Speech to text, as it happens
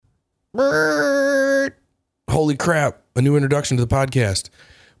Holy crap, a new introduction to the podcast.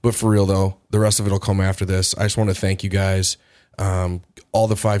 But for real, though, the rest of it will come after this. I just want to thank you guys. All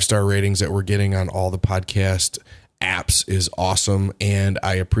the 5-star ratings that we're getting on all the podcast apps is awesome, and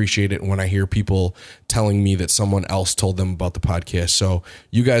I appreciate it when I hear people telling me that someone else told them about the podcast. So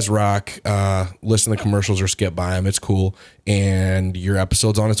you guys rock. Listen to the commercials or skip by them. It's cool, and your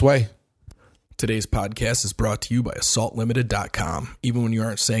episode's on its way. Today's podcast is brought to you by AssaultLimited.com. Even when you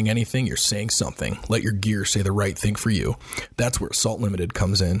aren't saying anything, you're saying something. Let your gear say the right thing for you. That's where Assault Limited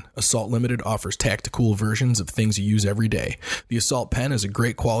comes in. Assault Limited offers tactical versions of things you use every day. The Assault Pen is a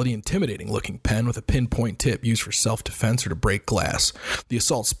great quality, intimidating-looking pen with a pinpoint tip used for self-defense or to break glass. The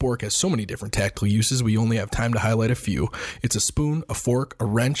Assault Spork has so many different tactical uses, we only have time to highlight a few. It's a spoon, a fork, a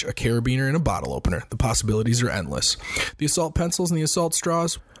wrench, a carabiner, and a bottle opener. The possibilities are endless. The Assault Pencils and the Assault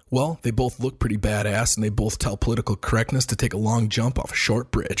Straws, well, they both look pretty badass, and they both tell political correctness to take a long jump off a short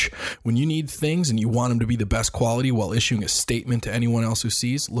bridge. When you need things and you want them to be the best quality while issuing a statement to anyone else who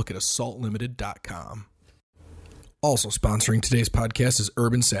sees, look at AssaultLimited.com. Also sponsoring today's podcast is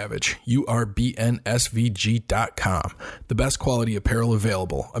Urban Savage, URBNSVG.com. The best quality apparel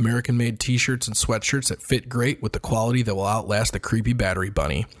available. American-made t-shirts and sweatshirts that fit great with the quality that will outlast the creepy battery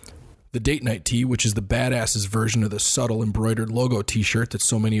bunny. The Date Night Tee, which is the badasses version of the subtle embroidered logo t-shirt that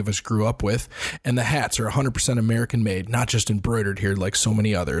so many of us grew up with. And the hats are 100% American made, not just embroidered here like so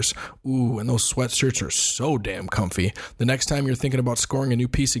many others. Ooh, and those sweatshirts are so damn comfy. The next time you're thinking about scoring a new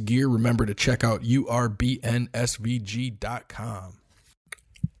piece of gear, remember to check out URBNSVG.com.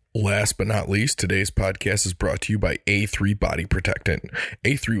 Last but not least, today's podcast is brought to you by A3 Body Protectant.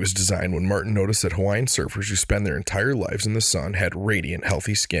 A3 was designed when Martin noticed that Hawaiian surfers who spend their entire lives in the sun had radiant,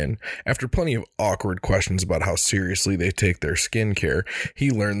 healthy skin. After plenty of awkward questions about how seriously they take their skin care, he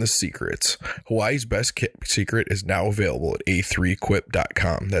learned the secrets. Hawaii's best secret is now available at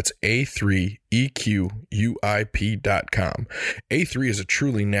A3Quip.com. That's A3EQUIP.com. A3 is a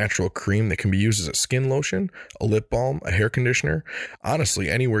truly natural cream that can be used as a skin lotion, a lip balm, a hair conditioner, honestly,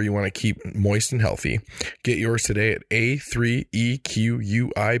 anywhere you want to keep moist and healthy. Get yours today at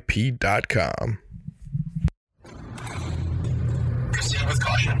A3EQUIP.com. Proceed with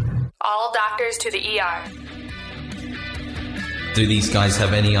caution. All doctors to the ER. Do these guys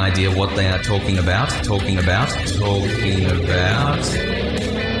have any idea what they are talking about?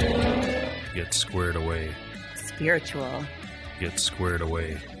 Get squared away. Spiritual. Get squared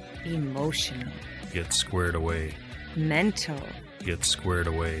away. Emotional. Get squared away. Mental. Get squared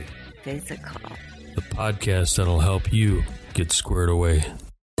away. Physical. The podcast that'll help you get squared away.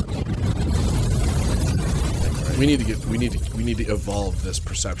 We need to evolve this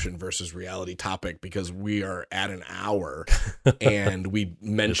perception versus reality topic because we are at an hour and we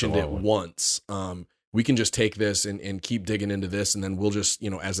mentioned it once. We can just take this and keep digging into this, and then we'll just,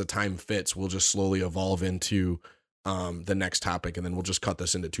 as the time fits, we'll just slowly evolve into the next topic, and then we'll just cut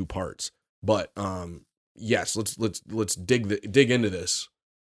this into 2 parts. But yes, let's dig into this.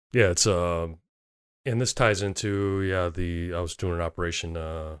 Yeah, it's and this ties into I was doing an operation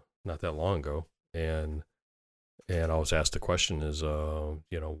not that long ago, and I was asked the question is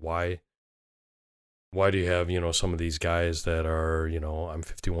why do you have some of these guys that are I'm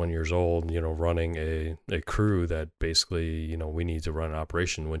 51 years old running a crew that basically we need to run an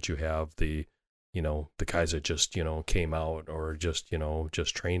operation. Once you have the the guys that just came out or just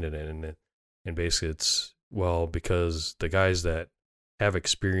trained in it, and basically it's because the guys that have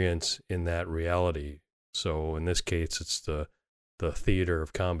experience in that reality. So in this case, it's the theater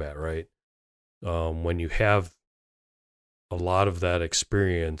of combat, right? When you have a lot of that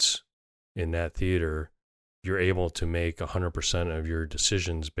experience in that theater, you're able to make 100% of your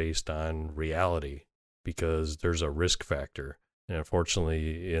decisions based on reality because there's a risk factor. And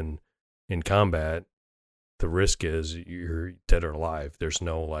unfortunately, in combat, the risk is you're dead or alive. There's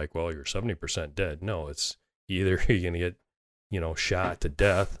no you're 70% dead. No, it's either you're going to get, shot to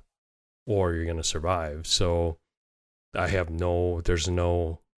death or you're going to survive. So there's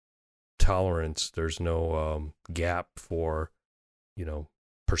no tolerance. There's no gap for,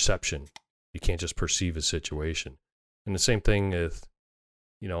 perception. You can't just perceive a situation. And the same thing with,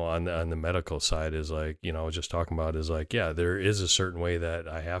 on the medical side is I was just talking about is there is a certain way that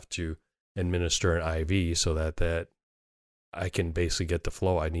I have to administer an IV so that I can basically get the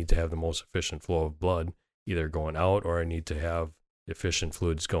flow. I need to have the most efficient flow of blood either going out or I need to have efficient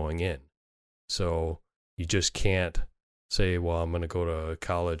fluids going in. So you just can't say, well, I'm going to go to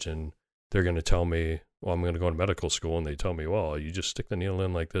college and they're going to tell me, well, I'm going to go to medical school, and they tell me, well, you just stick the needle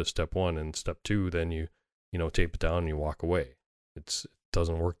in like this, step 1, and step 2, then you tape it down and you walk away. It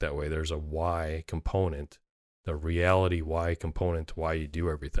doesn't work that way. There's a why component, the reality why component to why you do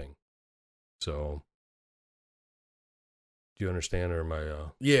everything. So, do you understand, or am I?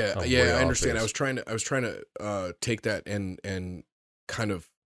 Yeah, I'm yeah, way I off understand. base. I was trying to take that and kind of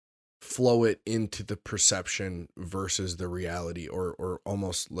flow it into the perception versus the reality, or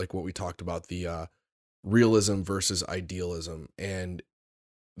almost like what we talked about, the realism versus idealism, and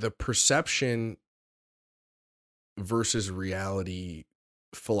the perception versus reality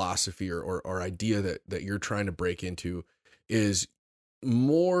philosophy or idea that you're trying to break into is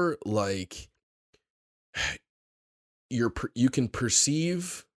more like you can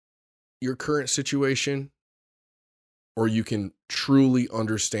perceive your current situation, or you can truly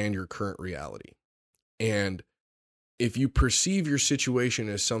understand your current reality. And if you perceive your situation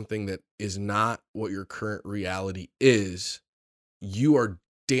as something that is not what your current reality is, you are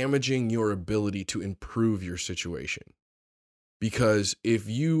damaging your ability to improve your situation. Because if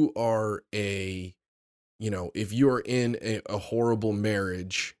you are if you are in a horrible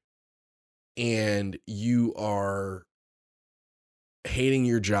marriage and you are hating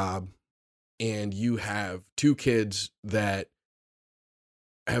your job and you have 2 kids that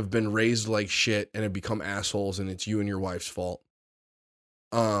have been raised like shit and have become assholes, and it's you and your wife's fault,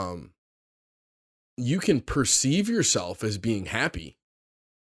 you can perceive yourself as being happy,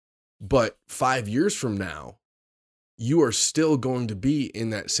 but 5 years from now, you are still going to be in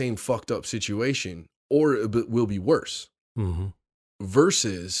that same fucked up situation, or it will be worse. Mm-hmm.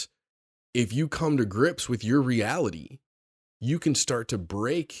 Versus if you come to grips with your reality, you can start to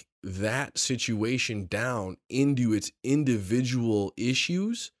break that situation down into its individual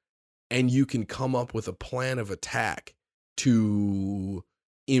issues, and you can come up with a plan of attack to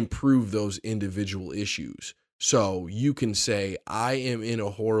improve those individual issues. So you can say, I am in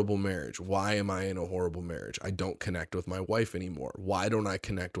a horrible marriage. Why am I in a horrible marriage? I don't connect with my wife anymore. Why don't I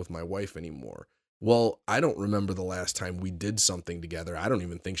connect with my wife anymore? Well, I don't remember the last time we did something together. I don't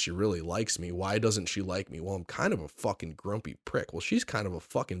even think she really likes me. Why doesn't she like me? Well, I'm kind of a fucking grumpy prick. Well, she's kind of a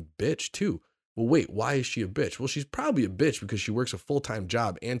fucking bitch too. Well, wait, why is she a bitch? Well, she's probably a bitch because she works a full-time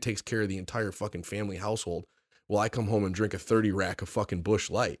job and takes care of the entire fucking family household. Well, I come home and drink a 30 rack of fucking Busch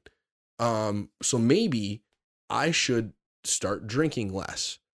Light. So maybe I should start drinking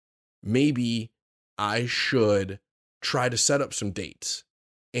less. Maybe I should try to set up some dates.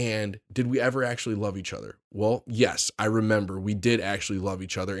 And did we ever actually love each other? Well, yes, I remember we did actually love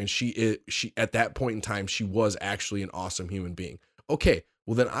each other. And she at that point in time, she was actually an awesome human being. Okay,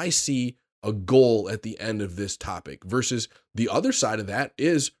 well then I see a goal at the end of this topic, versus the other side of that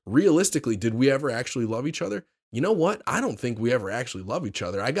is, realistically, did we ever actually love each other? You know what? I don't think we ever actually love each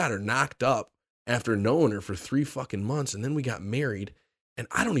other. I got her knocked up after knowing her for 3 fucking months, and then we got married, and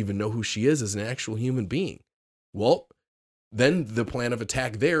I don't even know who she is as an actual human being. Well, then the plan of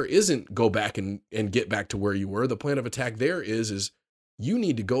attack there isn't go back and get back to where you were. The plan of attack there is you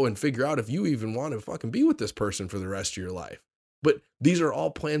need to go and figure out if you even want to fucking be with this person for the rest of your life. But these are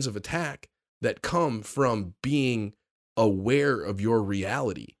all plans of attack that come from being aware of your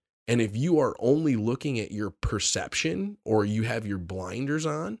reality. And if you are only looking at your perception, or you have your blinders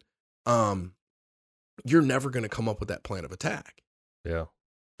on, you're never going to come up with that plan of attack. Yeah.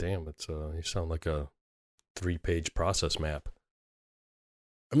 Damn, it's you sound like a 3-page process map.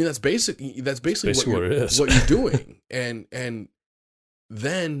 I mean, that's basically what it is. what you're doing. And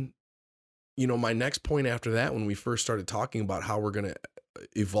then, my next point after that, when we first started talking about how we're going to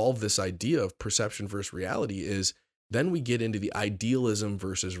evolve this idea of perception versus reality, is then we get into the idealism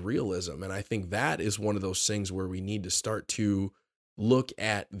versus realism. And I think that is one of those things where we need to start to look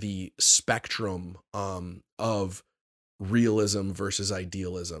at the spectrum of realism versus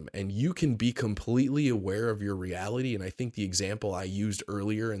idealism. And you can be completely aware of your reality. And I think the example I used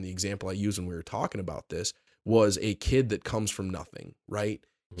earlier, and the example I used when we were talking about this, was a kid that comes from nothing, right?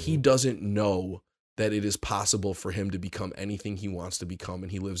 Mm-hmm. He doesn't know that it is possible for him to become anything he wants to become,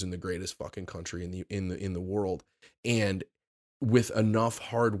 and he lives in the greatest fucking country in the world. And with enough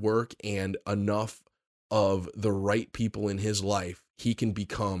hard work and enough of the right people in his life, he can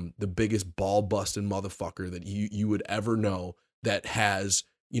become the biggest ball busting motherfucker that you would ever know, that has,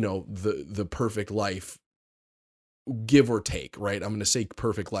 the perfect life, give or take, right? I'm going to say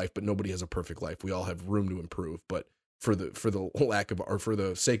perfect life, but nobody has a perfect life. We all have room to improve, but for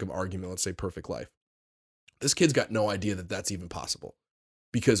the sake of argument, let's say perfect life. This kid's got no idea that that's even possible,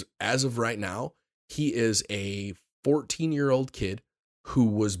 because as of right now, he is a 14-year-old kid who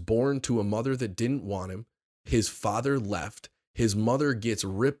was born to a mother that didn't want him. His father left. His mother gets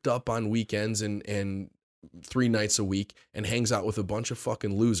ripped up on weekends and 3 nights a week and hangs out with a bunch of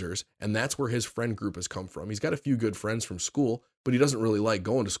fucking losers. And that's where his friend group has come from. He's got a few good friends from school, but he doesn't really like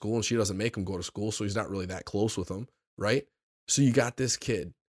going to school, and she doesn't make him go to school, so he's not really that close with them, right? So you got this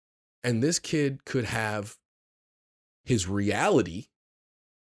kid And this kid could have his reality,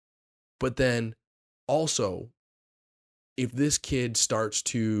 but then also, if this kid starts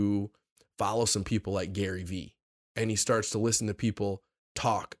to follow some people like Gary Vee, and he starts to listen to people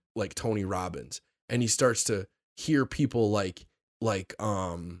talk like Tony Robbins, and he starts to hear people like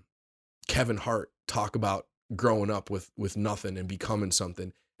Kevin Hart talk about growing up with nothing and becoming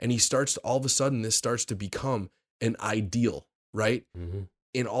something, and he starts to, all of a sudden, this starts to become an ideal, right? Mm-hmm.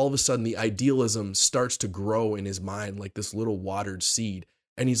 And all of a sudden, the idealism starts to grow in his mind like this little watered seed.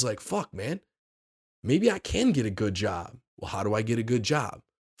 And he's like, fuck, man, maybe I can get a good job. Well, how do I get a good job?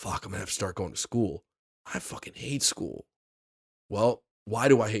 Fuck, I'm going to have to start going to school. I fucking hate school. Well, why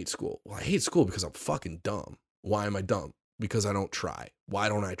do I hate school? Well, I hate school because I'm fucking dumb. Why am I dumb? Because I don't try. Why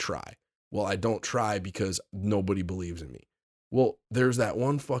don't I try? Well, I don't try because nobody believes in me. Well, there's that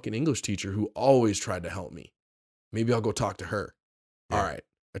one fucking English teacher who always tried to help me. Maybe I'll go talk to her. Yeah. All right.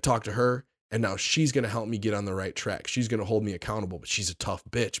 I talked to her, and now she's going to help me get on the right track. She's going to hold me accountable, but she's a tough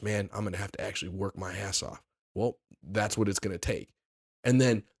bitch, man. I'm going to have to actually work my ass off. Well, that's what it's going to take. And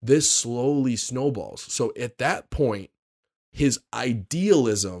then this slowly snowballs. So at that point, his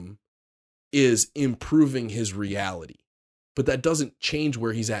idealism is improving his reality. But that doesn't change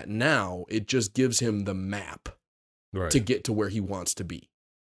where he's at now. It just gives him the map to get to where he wants to be.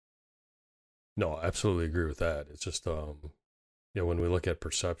 No, I absolutely agree with that. It's just, when we look at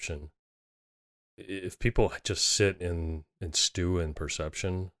perception, if people just sit and stew in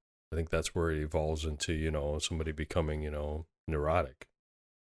perception, I think that's where it evolves into, somebody becoming, neurotic.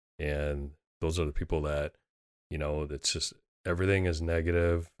 And those are the people that, it's just everything is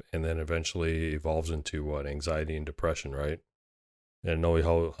negative, and then eventually evolves into what? Anxiety and depression, right? And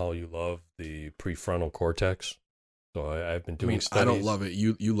know how you love the prefrontal cortex. So I've been doing studies. I don't love it.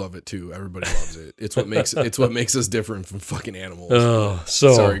 You love it too. Everybody loves it. It's what makes us different from fucking animals.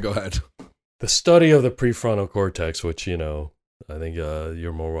 Sorry, go ahead. The study of the prefrontal cortex, which I think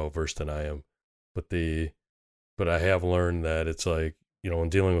you're more well versed than I am, but I have learned that it's like when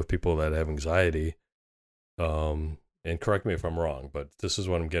dealing with people that have anxiety, and correct me if I'm wrong, but this is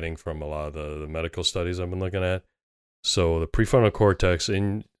what I'm getting from a lot of the medical studies I've been looking at. So the prefrontal cortex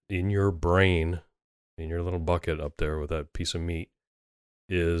in your brain, in your little bucket up there with that piece of meat,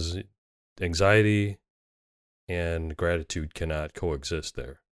 is anxiety and gratitude cannot coexist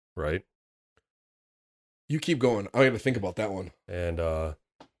there, right? You keep going. I got to think about that one. And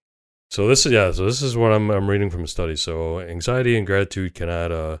so this is what I'm reading from a study. So anxiety and gratitude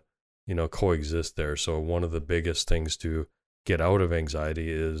cannot coexist there. So one of the biggest things to get out of anxiety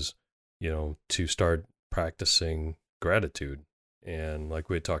is to start practicing gratitude. And like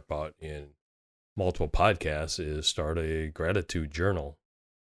we had talked about in multiple podcasts, is start a gratitude journal,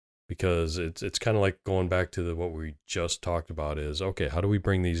 because it's kind of like going back to what we just talked about is, okay, how do we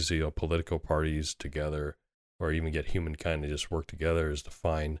bring these political parties together, or even get humankind to just work together, is to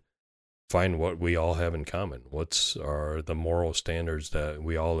find what we all have in common. What's are the moral standards that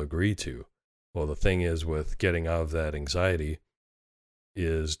we all agree to? Well, the thing is with getting out of that anxiety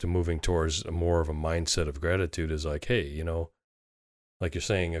is to moving towards more of a mindset of gratitude is like, hey, like you're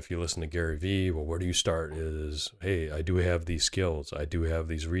saying, if you listen to Gary Vee, well, where do you start? Is, hey, I do have these skills. I do have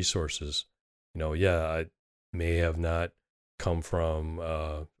these resources. I may have not come from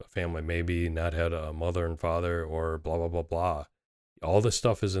a family, maybe not had a mother and father or blah, blah, blah, blah. All this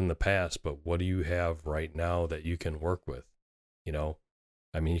stuff is in the past, but what do you have right now that you can work with? You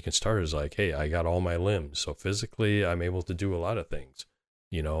can start as like, hey, I got all my limbs. So physically, I'm able to do a lot of things.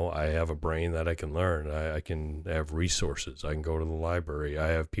 I have a brain that I can learn. I can have resources. I can go to the library. I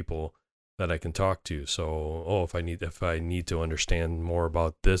have people that I can talk to. So, if I need to understand more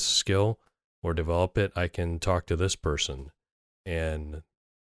about this skill or develop it, I can talk to this person. And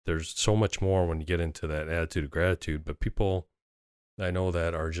there's so much more when you get into that attitude of gratitude. But people I know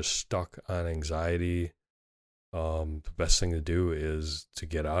that are just stuck on anxiety, the best thing to do is to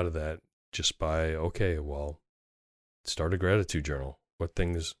get out of that just by, start a gratitude journal. What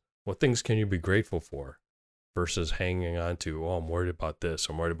things can you be grateful for versus hanging on to, I'm worried about this.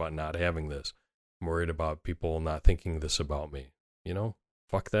 I'm worried about not having this. I'm worried about people not thinking this about me.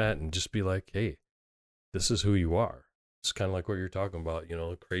 Fuck that, and just be like, hey, this is who you are. It's kind of like what you're talking about,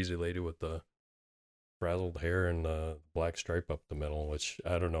 the crazy lady with the frazzled hair and the black stripe up the middle, which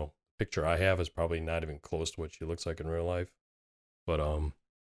I don't know. The picture I have is probably not even close to what she looks like in real life. But all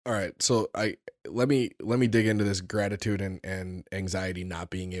right, so let me dig into this gratitude and anxiety not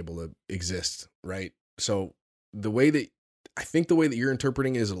being able to exist, right? So the way that you're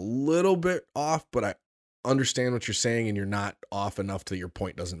interpreting is a little bit off, but I understand what you're saying, and you're not off enough that your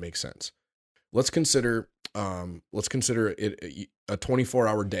point doesn't make sense. Let's consider it a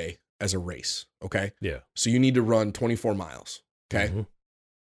 24-hour day, as a race. Okay. Yeah. So you need to run 24 miles. Okay. Mhm.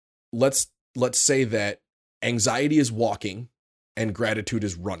 Let's say that anxiety is walking and gratitude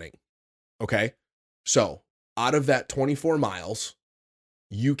is running. Okay. So out of that 24 miles,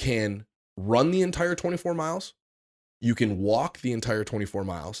 you can run the entire 24 miles. You can walk the entire 24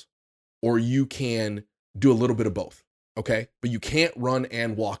 miles, or you can do a little bit of both. Okay. But you can't run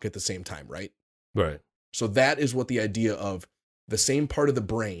and walk at the same time, right? Right. So that is what the idea of the same part of the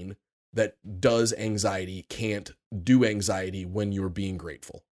brain that does anxiety can't do anxiety when you're being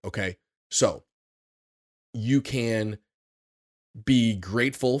grateful. Okay. So you can be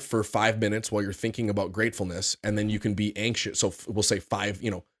grateful for 5 minutes while you're thinking about gratefulness, and then you can be anxious. So we'll say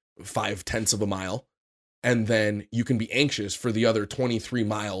 5/10 of a mile. And then you can be anxious for the other 23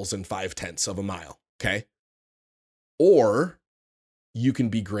 miles and 5/10 of a mile. Okay. Or you can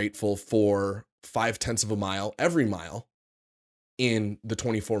be grateful for 5/10 of a mile every mile in the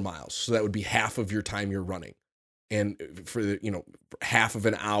 24 miles. So that would be half of your time you're running. And for the, half of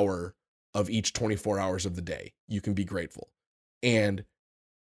an hour of each 24 hours of the day, you can be grateful. And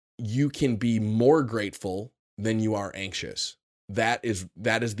you can be more grateful than you are anxious. That is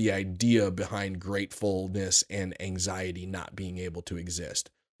the idea behind gratefulness and anxiety not being able to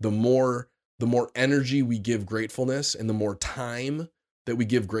exist. The more energy we give gratefulness and the more time that we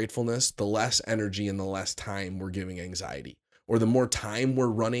give gratefulness, the less energy and the less time we're giving anxiety. Or the more time we're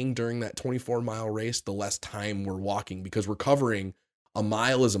running during that 24-mile race, the less time we're walking, because we're covering a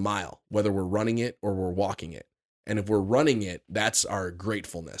mile is a mile, whether we're running it or we're walking it. And if we're running it, that's our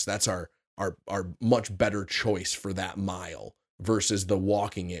gratefulness. That's our much better choice for that mile versus the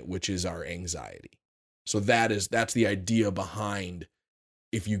walking it, which is our anxiety. So that's the idea behind,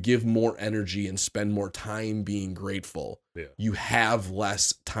 if you give more energy and spend more time being grateful, you have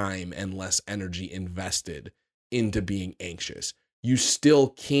less time and less energy invested into being anxious. You still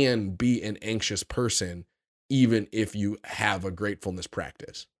can be an anxious person even if you have a gratefulness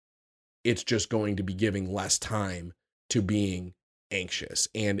practice. It's just going to be giving less time to being anxious.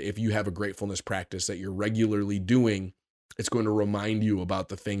 And if you have a gratefulness practice that you're regularly doing, it's going to remind you about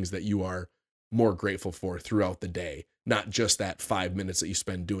the things that you are more grateful for throughout the day, not just that 5 minutes that you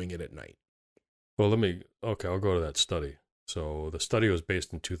spend doing it at night. Well, I'll go to that study. So the study was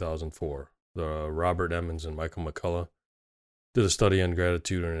based in 2004. Robert Emmons and Michael McCullough did a study on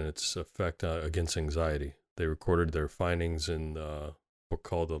gratitude and its effect against anxiety. They recorded their findings in a book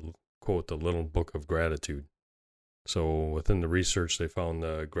called, The Little Book of Gratitude. So within the research, they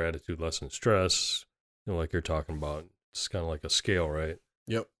found gratitude lessens stress, like you're talking about. It's kind of like a scale, right?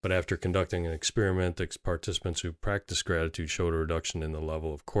 Yep. But after conducting an experiment, the participants who practiced gratitude showed a reduction in the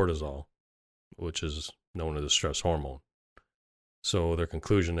level of cortisol, which is known as a stress hormone. So their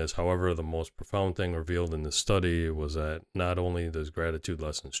conclusion is, however, the most profound thing revealed in this study was that not only does gratitude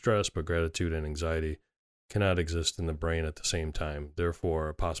lessen stress, but gratitude and anxiety cannot exist in the brain at the same time. Therefore,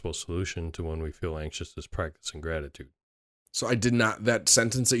 a possible solution to when we feel anxious is practicing gratitude. So that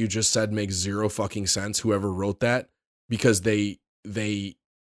sentence that you just said makes zero fucking sense, whoever wrote that, because they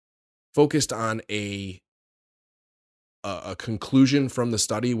focused on a conclusion from the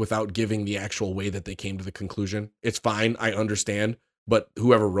study without giving the actual way that they came to the conclusion. It's fine, I understand, but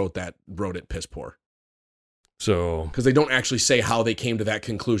whoever wrote it piss poor. So, because they don't actually say how they came to that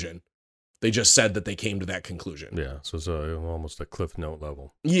conclusion. They just said that they came to that conclusion. Yeah, so it's almost a Cliff Note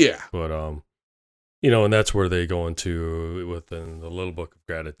level. Yeah. But, and that's where they go into, within the Little Book of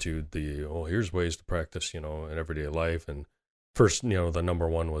Gratitude, here's ways to practice, in everyday life. And first, the number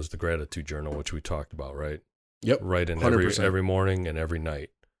one was the gratitude journal, which we talked about, right? Yep. Write in every morning and every night.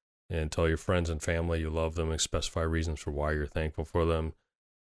 And tell your friends and family you love them and specify reasons for why you're thankful for them.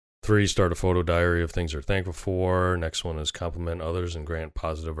 3, start a photo diary of things you're thankful for. Next one is compliment others and grant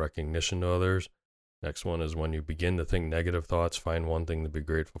positive recognition to others. Next one is, when you begin to think negative thoughts, find one thing to be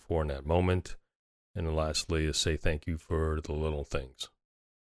grateful for in that moment. And then lastly is, say thank you for the little things.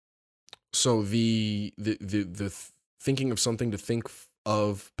 So the thinking of something to think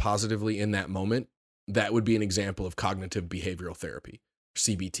of positively in that moment, that would be an example of cognitive behavioral therapy,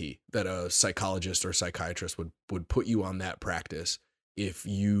 CBT, that a psychologist or psychiatrist would put you on that practice if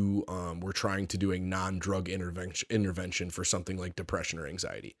you were trying to do a non-drug intervention for something like depression or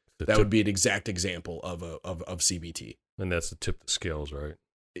anxiety. That would be an exact example of CBT. And that's the tip of the scales, right?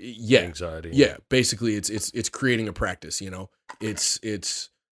 Yeah. Anxiety. Yeah. Basically it's creating a practice, it's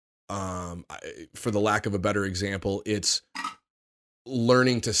for the lack of a better example, it's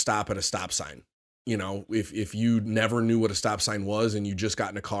learning to stop at a stop sign. If you never knew what a stop sign was and you just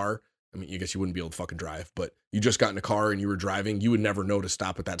got in a car, I mean, I guess you wouldn't be able to fucking drive, but you just got in a car and you were driving, you would never know to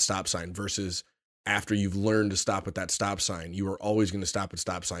stop at that stop sign, versus after you've learned to stop at that stop sign, you are always going to stop at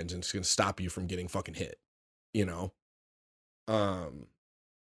stop signs, and it's going to stop you from getting fucking hit, you know?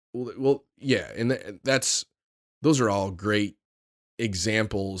 Well, yeah. And those are all great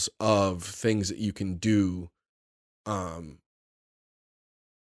examples of things that you can do. But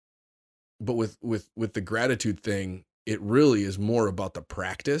with the gratitude thing, it really is more about the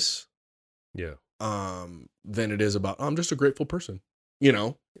practice. Yeah. Than it is about, I'm just a grateful person, you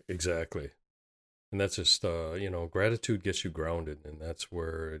know? Exactly. And that's just, gratitude gets you grounded, and that's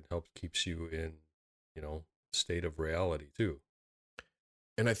where it helps keeps you in, state of reality too.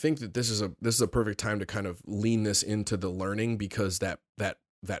 And I think that this is a perfect time to kind of lean this into the learning, because that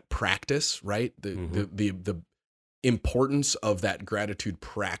practice, right? The importance of that gratitude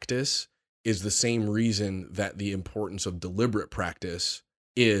practice is the same reason that the importance of deliberate practice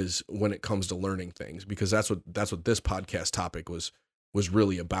is when it comes to learning things, because that's what this podcast topic was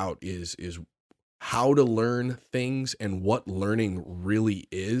really about, is how to learn things and what learning really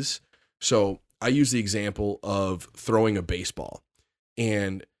is. So I use the example of throwing a baseball.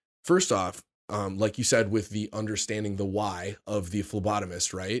 And first off, like you said, with the understanding the why of the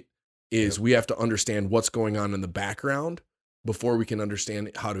phlebotomist, right, is we have to understand what's going on in the background before we can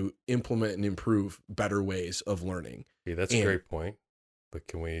understand how to implement and improve better ways of learning. Yeah, that's a great point. But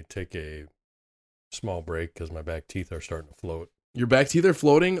can we take a small break, because my back teeth are starting to float? Your back teeth are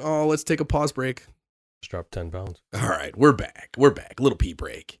floating? Oh, let's take a pause break. Just drop 10 pounds. All right, we're back. Little pee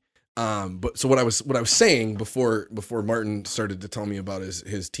break. But so what I was saying before Martin started to tell me about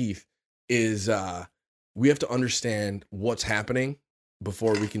his teeth is we have to understand what's happening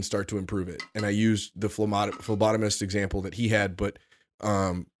before we can start to improve it. And I used the phlebotomist example that he had, but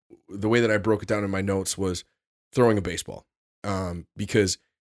the way that I broke it down in my notes was throwing a baseball. Because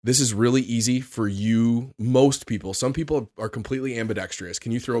this is really easy for you. Most people, some people are completely ambidextrous.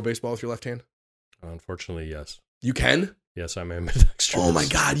 Can you throw a baseball with your left hand? Unfortunately, yes. You can? Yes, I'm ambidextrous. Oh my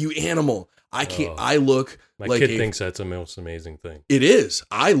God, you animal. I can't, I look my like kid thinks that's the most amazing thing. It is.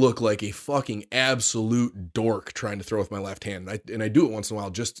 I look like a fucking absolute dork trying to throw with my left hand. And I do it once in a while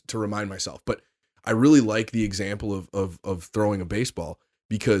just to remind myself. But I really like the example of throwing a baseball,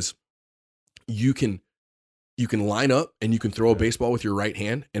 because you can line up and you can throw a baseball with your right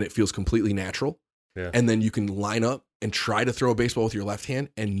hand and it feels completely natural. Yeah. And then you can line up and try to throw a baseball with your left hand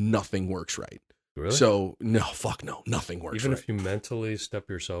and nothing works right. Really? So nothing works. Even right. if you mentally step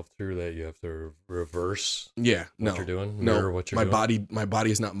yourself through that, you have to reverse. What you're doing. No, what you're doing. My body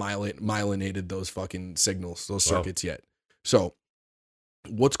has not myelinated those fucking signals, those circuits yet. So,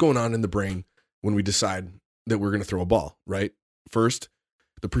 what's going on in the brain when we decide that we're going to throw a ball? Right. First,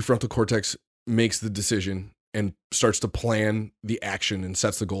 the prefrontal cortex makes the decision and starts to plan the action and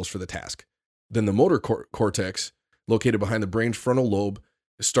sets the goals for the task. Then the motor cortex, located behind the brain's frontal lobe,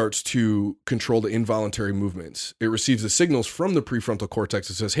 starts to control the involuntary movements. It receives the signals from the prefrontal cortex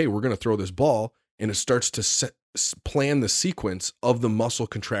that says, hey, we're going to throw this ball, and it starts to plan the sequence of the muscle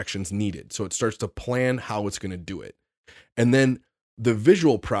contractions needed. So it starts to plan how it's going to do it. And then the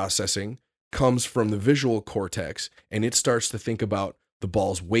visual processing comes from the visual cortex, and it starts to think about the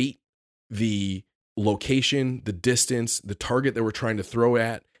ball's weight, the location, the distance, the target that we're trying to throw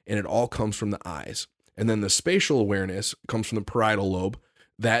at, and it all comes from the eyes. And then the spatial awareness comes from the parietal lobe.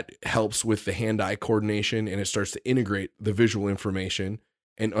 That helps with the hand-eye coordination, and it starts to integrate the visual information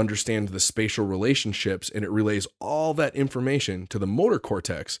and understand the spatial relationships, and it relays all that information to the motor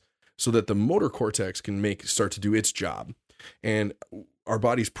cortex so that the motor cortex can start to do its job. And our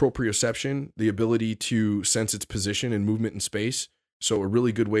body's proprioception, the ability to sense its position and movement in space. So a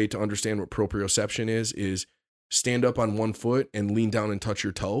really good way to understand what proprioception is stand up on one foot and lean down and touch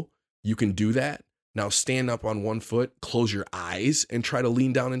your toe. You can do that. Now stand up on one foot, close your eyes, and try to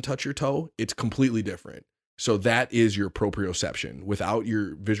lean down and touch your toe. It's completely different. So that is your proprioception. Without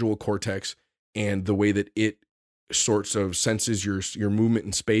your visual cortex and the way that it sorts of senses your movement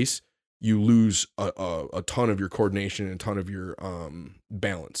in space, you lose a ton of your coordination and a ton of your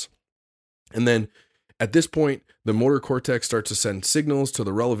balance. And then at this point, the motor cortex starts to send signals to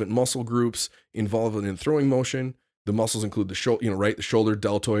the relevant muscle groups involved in throwing motion. The muscles include the shoulder, the shoulder,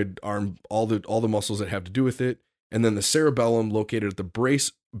 deltoid, arm, all the muscles that have to do with it. And then the cerebellum, located at the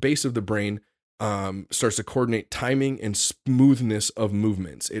base of the brain, starts to coordinate timing and smoothness of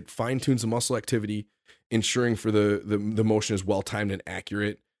movements. It fine-tunes the muscle activity, ensuring for the motion is well-timed and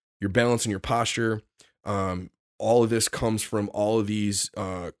accurate. Your balance and your posture, all of this comes from all of these,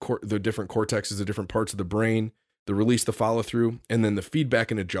 the different cortexes, the different parts of the brain, the release, the follow-through, and then the feedback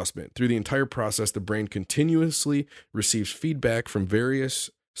and adjustment. Through the entire process, the brain continuously receives feedback from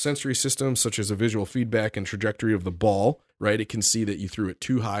various sensory systems, such as a visual feedback and trajectory of the ball, right? It can see that you threw it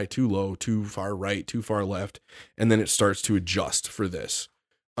too high, too low, too far right, too far left, and then it starts to adjust for this.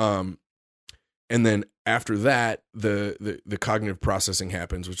 And then after that, the cognitive processing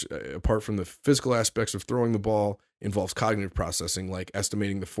happens, which apart from the physical aspects of throwing the ball, involves cognitive processing, like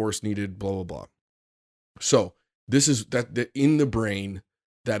estimating the force needed, blah, blah, blah. So this is that in the brain,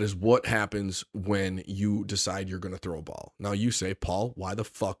 that is what happens when you decide you're going to throw a ball. Now you say, Paul, why the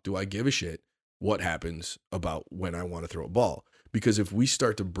fuck do I give a shit what happens about when I want to throw a ball? Because if we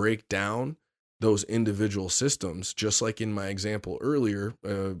start to break down those individual systems, just like in my example earlier,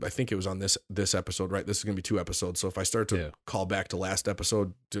 I think it was on this episode, right? This is going to be 2 episodes. So if I start to call back to last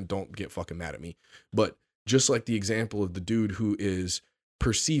episode, don't get fucking mad at me. But just like the example of the dude who is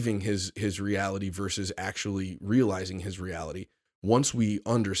perceiving his reality versus actually realizing his reality, once we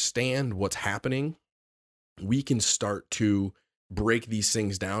understand what's happening, we can start to break these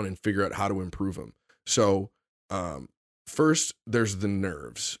things down and figure out how to improve them. So, first, there's the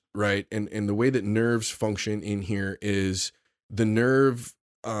nerves, right? And the way that nerves function in here is the nerve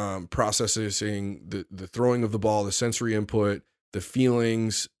processing the throwing of the ball, the sensory input, the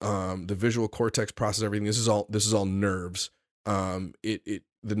feelings, the visual cortex process everything. This is all nerves. The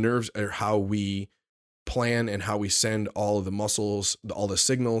nerves are how we plan and how we send all of the muscles, all the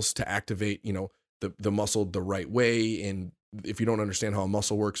signals to activate, the muscle the right way. And if you don't understand how a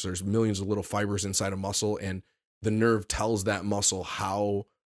muscle works, there's millions of little fibers inside a muscle, and the nerve tells that muscle how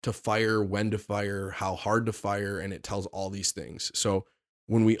to fire, when to fire, how hard to fire, and it tells all these things. So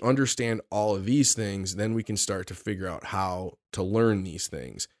when we understand all of these things, then we can start to figure out how to learn these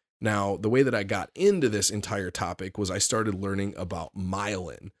things. Now, the way that I got into this entire topic was I started learning about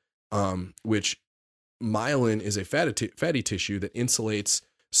myelin, which myelin is a fatty tissue that insulates,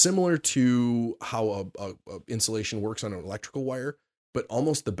 similar to how a insulation works on an electrical wire. But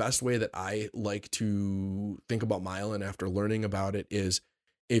almost the best way that I like to think about myelin after learning about it is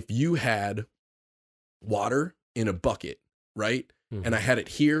if you had water in a bucket, right? Mm-hmm. And I had it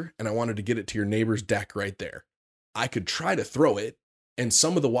here and I wanted to get it to your neighbor's deck right there. I could try to throw it, and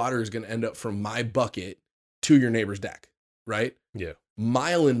some of the water is going to end up from my bucket to your neighbor's deck, right? Yeah.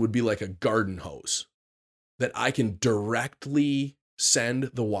 Myelin would be like a garden hose that I can directly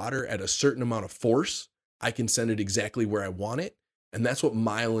send the water at a certain amount of force. I can send it exactly where I want it. And that's what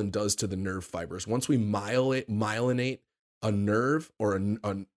myelin does to the nerve fibers. Once we myelinate a nerve or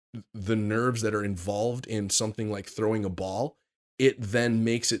the nerves that are involved in something like throwing a ball, it then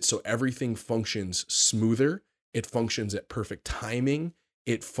makes it so everything functions smoother. It functions at perfect timing.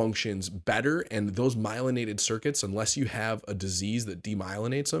 It functions better. And those myelinated circuits, unless you have a disease that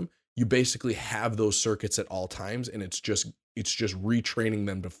demyelinates them, you basically have those circuits at all times. And it's just retraining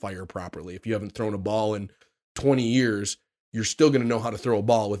them to fire properly. If you haven't thrown a ball in 20 years, you're still going to know how to throw a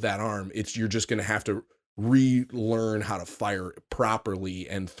ball with that arm. You're just going to have to relearn how to fire properly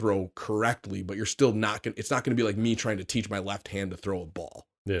and throw correctly, but you're still it's not going to be like me trying to teach my left hand to throw a ball.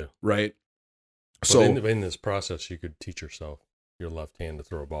 Yeah. Right. But so in this process, you could teach yourself your left hand to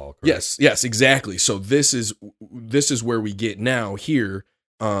throw a ball. Correct? Yes, exactly. So this is where we get now here.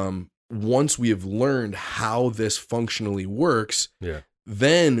 Once we have learned how this functionally works,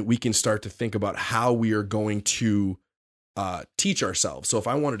 then we can start to think about how we are going to teach ourselves. So if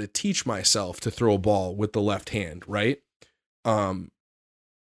I wanted to teach myself to throw a ball with the left hand, right? Then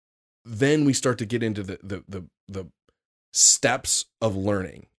we start to get into the steps of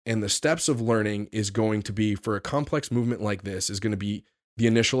learning. And the steps of learning is going to be, for a complex movement like this, is going to be the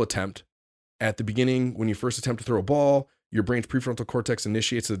initial attempt. At the beginning, when you first attempt to throw a ball, your brain's prefrontal cortex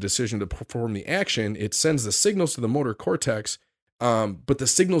initiates the decision to perform the action. It sends the signals to the motor cortex, but the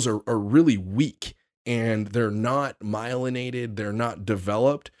signals are really weak and they're not myelinated. They're not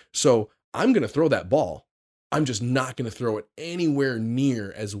developed. So I'm going to throw that ball. I'm just not going to throw it anywhere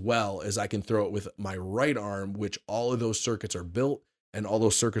near as well as I can throw it with my right arm, which all of those circuits are built and all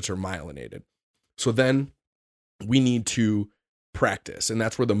those circuits are myelinated. So then we need to practice, and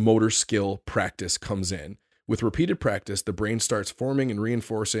that's where the motor skill practice comes in. With repeated practice, the brain starts forming and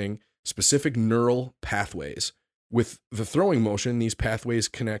reinforcing specific neural pathways. With the throwing motion, these pathways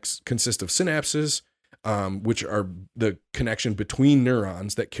consist of synapses, which are the connection between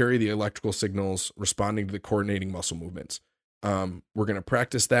neurons that carry the electrical signals responding to the coordinating muscle movements. We're going to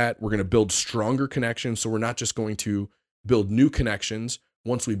practice that. We're going to build stronger connections. So we're not just going to build new connections.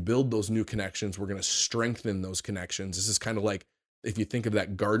 Once we build those new connections, we're going to strengthen those connections. This is kind of like, if you think of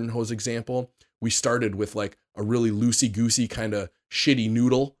that garden hose example, we started with like a really loosey-goosey kind of shitty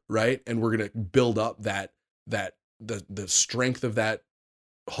noodle, right? And we're going to build up the strength of that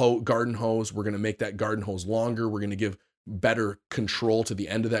garden hose. We're going to make that garden hose longer. We're going to give better control to the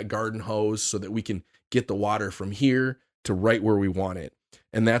end of that garden hose so that we can get the water from here to right where we want it.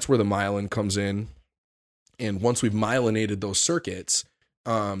 And that's where the myelin comes in. And once we've myelinated those circuits,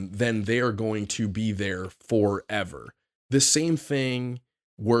 then they are going to be there forever. The same thing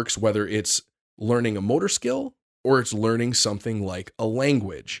works whether it's learning a motor skill or it's learning something like a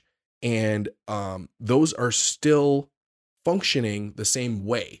language. And those are still functioning the same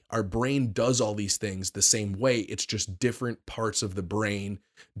way. Our brain does all these things the same way. It's just different parts of the brain,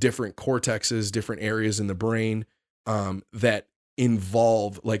 different cortexes, different areas in the brain that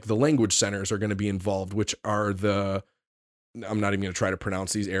involve, like the language centers are going to be involved, which are I'm not even going to try to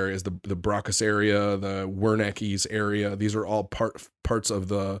pronounce these areas, the Broca's area, the Wernicke's area. These are all parts of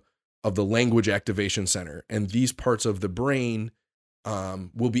the language activation center. And these parts of the brain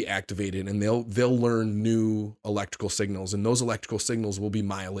will be activated, and they'll learn new electrical signals, and those electrical signals will be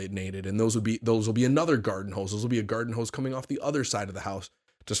myelinated, and those will be another garden hose. Those will be a garden hose coming off the other side of the house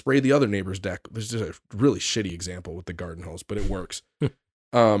to spray the other neighbor's deck. This is a really shitty example with the garden hose, but it works.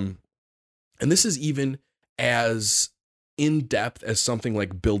 And this is even as in depth as something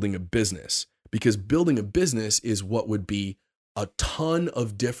like building a business, because building a business is what would be a ton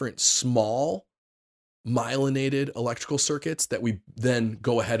of different small myelinated electrical circuits that we then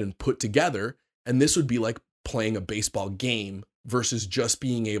go ahead and put together. And this would be like playing a baseball game versus just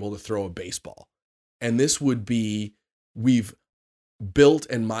being able to throw a baseball. And this would be, we've built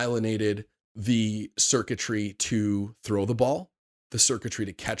and myelinated the circuitry to throw the ball, the circuitry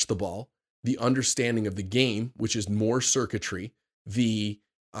to catch the ball, the understanding of the game, which is more circuitry, the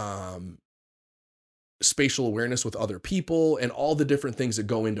spatial awareness with other people, and all the different things that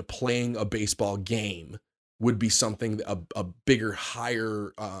go into playing a baseball game would be something, a bigger,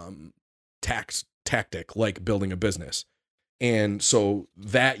 higher tactic like building a business. And so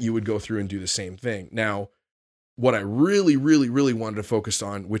that you would go through and do the same thing. Now, what I really, really, really wanted to focus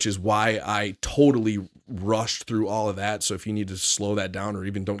on, which is why I totally rushed through all of that. So if you need to slow that down or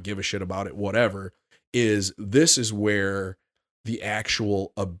even don't give a shit about it, whatever, this is where the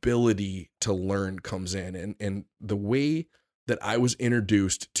actual ability to learn comes in. And the way that I was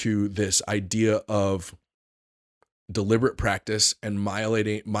introduced to this idea of deliberate practice and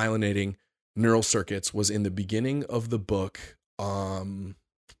myelinating neural circuits was in the beginning of the book, The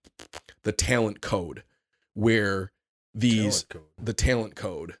Talent Code, where the talent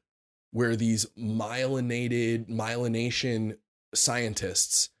code, where these myelination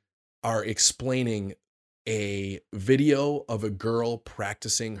scientists are explaining a video of a girl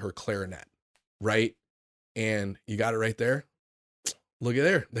practicing her clarinet, right? And you got it right there. Look at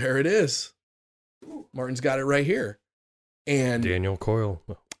there. There it is. Martin's got it right here. And Daniel Coyle.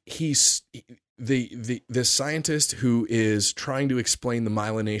 He's the scientist who is trying to explain the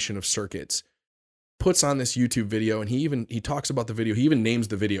myelination of circuits puts on this YouTube video, and he talks about the video. He even names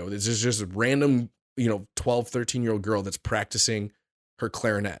the video. This is just a random, 12, 13-year-old girl that's practicing her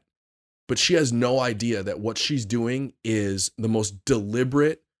clarinet. But she has no idea that what she's doing is the most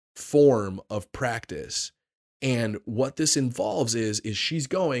deliberate form of practice. And what this involves is she's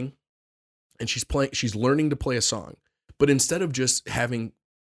going and she's learning to play a song. But instead of just having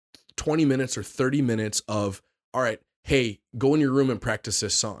 20 minutes or 30 minutes of, all right, hey, go in your room and practice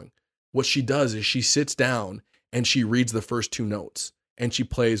this song, what she does is she sits down and she reads the first two notes, and she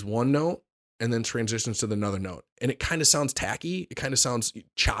plays one note and then transitions to another note. And it kind of sounds tacky. It kind of sounds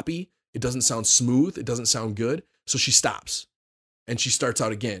choppy. It doesn't sound smooth. It doesn't sound good. So she stops and she starts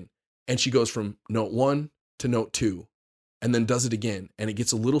out again, and she goes from note 1 to note 2 and then does it again. And it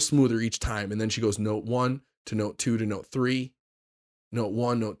gets a little smoother each time. And then she goes note 1 to note 2 to note 3, note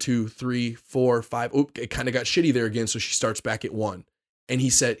 1, note 2, 3, 4, 5. Oop, it kind of got shitty there again. So she starts back at 1. And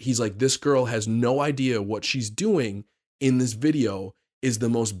he's like, this girl has no idea what she's doing in this video is the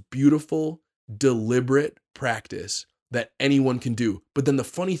most beautiful, deliberate practice that anyone can do. But then the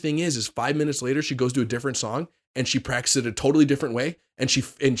funny thing is 5 minutes later, she goes to a different song and she practices it a totally different way. And she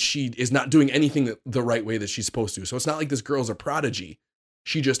is not doing anything the right way that she's supposed to. So it's not like this girl's a prodigy.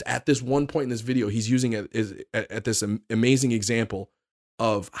 She just, at this one point in this video, he's using it at this amazing example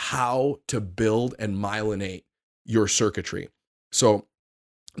of how to build and myelinate your circuitry. So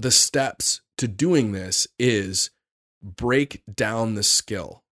the steps to doing this is break down the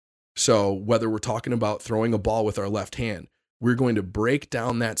skill. So whether we're talking about throwing a ball with our left hand, we're going to break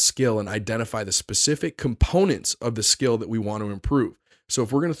down that skill and identify the specific components of the skill that we want to improve. So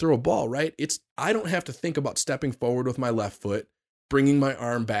if we're going to throw a ball, right, I don't have to think about stepping forward with my left foot, bringing my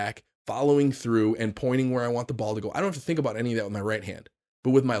arm back, following through, and pointing where I want the ball to go. I don't have to think about any of that with my right hand.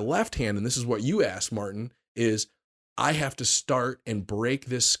 But with my left hand, and this is what you asked, Martin, is I have to start and break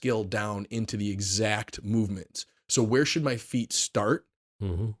this skill down into the exact movements. So where should my feet start?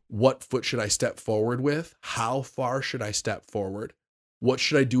 Mm-hmm. What foot should I step forward with? How far should I step forward? What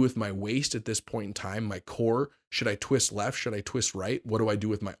should I do with my waist at this point in time? My core, should I twist left? Should I twist right? What do I do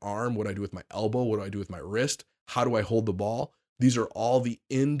with my arm? What do I do with my elbow? What do I do with my wrist? How do I hold the ball? These are all the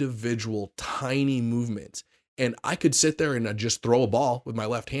individual tiny movements. And I could sit there and just throw a ball with my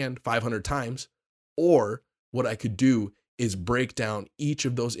left hand 500 times. Or what I could do is break down each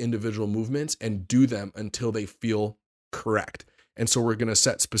of those individual movements and do them until they feel correct. And so we're going to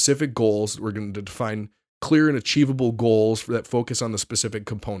set specific goals. We're going to define clear and achievable goals that focus on the specific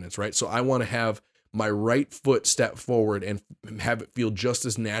components, right? So I want to have my right foot step forward and have it feel just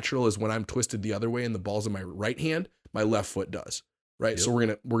as natural as when I'm twisted the other way and the ball's in my right hand, my left foot does, right? Yep. So we're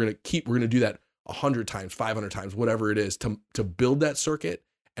going to do that 100 times, 500 times, whatever it is to build that circuit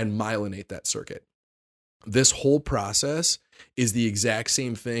and myelinate that circuit. This whole process is the exact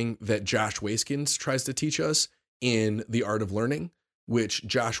same thing that Josh Waitzkin tries to teach us in The Art of Learning, which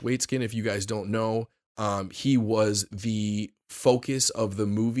Josh Waitzkin, if you guys don't know, he was the focus of the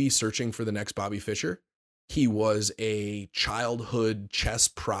movie Searching for the Next Bobby Fischer. He was a childhood chess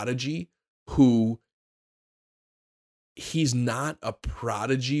prodigy who he's not a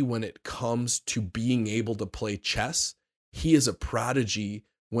prodigy when it comes to being able to play chess. He is a prodigy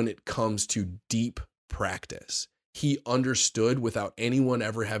when it comes to deep practice. He understood without anyone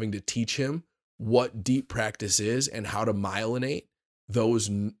ever having to teach him what deep practice is and how to myelinate those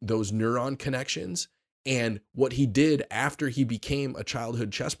neuron connections. And what he did after he became a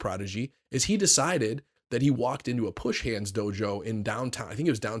childhood chess prodigy is he decided that he walked into a push hands dojo in downtown, I think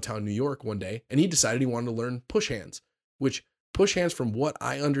it was downtown New York one day, and he decided he wanted to learn push hands, which push hands, from what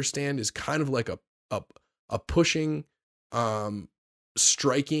I understand, is kind of like a pushing,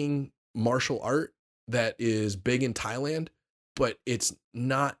 striking martial art that is big in Thailand, but it's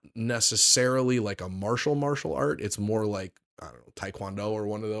not necessarily like a martial art. It's more like, I don't know, Taekwondo or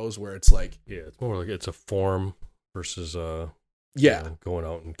one of those where it's like, Yeah, it's more like it's a form versus going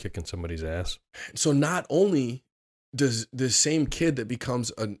out and kicking somebody's ass. So not only does the same kid that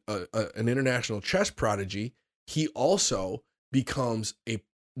becomes an international chess prodigy, he also becomes a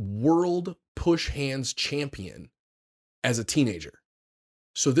world push hands champion as a teenager.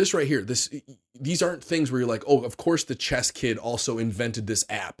 So this right here, these aren't things where you're like, oh, of course the chess kid also invented this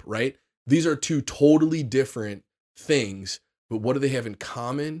app, right? These are two totally different things, but what do they have in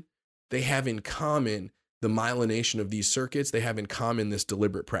common? They have in common the myelination of these circuits. They have in common this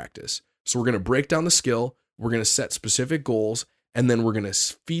deliberate practice. So we're going to break down the skill, we're going to set specific goals, and then we're going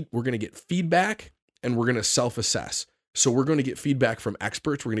to get feedback, and we're going to self-assess. So we're going to get feedback from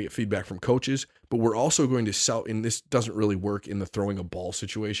experts, we're going to get feedback from coaches, but we're also going to and this doesn't really work in the throwing a ball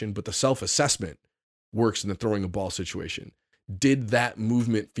situation, but the self-assessment works in the throwing a ball situation. Did that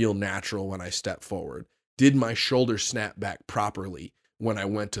movement feel natural when I stepped forward? Did my shoulder snap back properly when I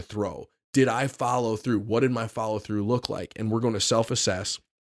went to throw? Did I follow through? What did my follow through look like? And we're going to self-assess.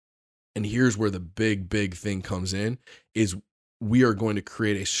 And here's where the big thing comes in, is we are going to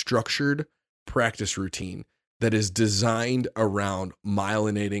create a structured practice routine that is designed around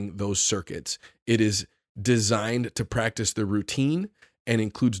myelinating those circuits. It is designed to practice the routine and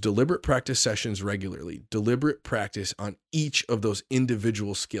includes deliberate practice sessions regularly, deliberate practice on each of those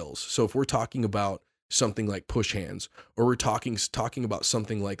individual skills. So if we're talking about something like push hands, or we're talking about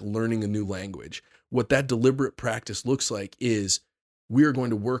something like learning a new language, what that deliberate practice looks like is we are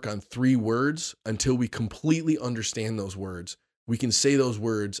going to work on 3 words until we completely understand those words. We can say those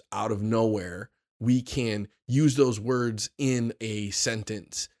words out of nowhere. We can use those words in a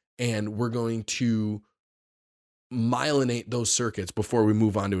sentence, and we're going to myelinate those circuits before we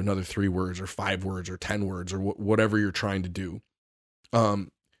move on to another 3 words or 5 words or 10 words or whatever you're trying to do.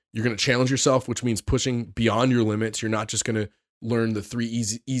 You're going to challenge yourself, which means pushing beyond your limits. You're not just going to learn the 3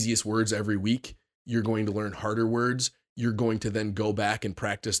 easiest words every week. You're going to learn harder words. You're going to then go back and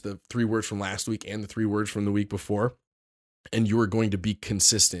practice the 3 words from last week and the 3 words from the week before, and you are going to be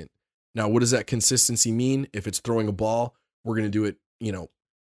consistent. Now, what does that consistency mean? If it's throwing a ball, we're going to do it,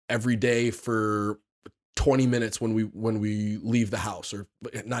 every day for 20 minutes when we leave the house, or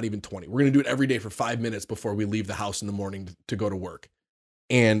not even 20. We're going to do it every day for 5 minutes before we leave the house in the morning to go to work.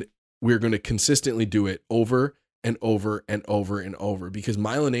 And we're going to consistently do it over and over and over and over, because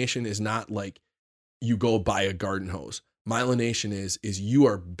myelination is not like you go buy a garden hose. Myelination is you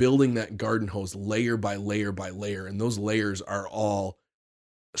are building that garden hose layer by layer by layer, and those layers are all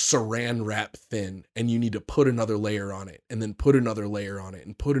saran wrap thin, and you need to put another layer on it, and then put another layer on it,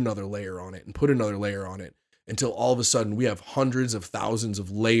 and put another layer on it, and put another layer on it, until all of a sudden we have hundreds of thousands of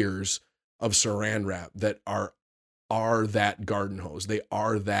layers of saran wrap that are that garden hose. They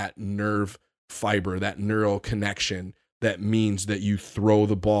are that nerve fiber, that neural connection that means that you throw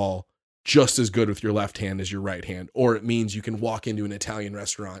the ball just as good with your left hand as your right hand, or it means you can walk into an Italian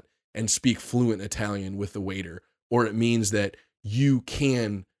restaurant and speak fluent Italian with the waiter, or it means that you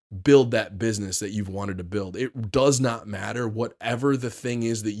can build that business that you've wanted to build. It does not matter. Whatever the thing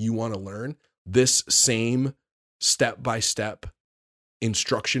is that you want to learn, this same step-by-step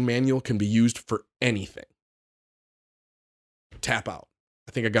instruction manual can be used for anything. Tap out.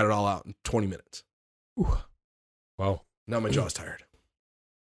 I think I got it all out in 20 minutes. Ooh. Wow. Now my jaw's tired.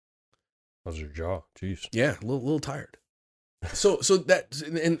 How's your jaw? Jeez. Yeah, a little tired. So that,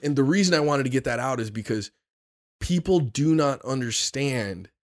 and the reason I wanted to get that out is because people do not understand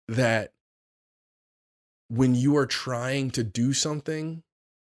that when you are trying to do something,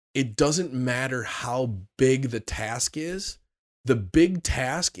 it doesn't matter how big the task is. The big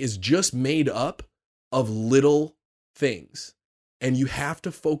task is just made up of little things. And you have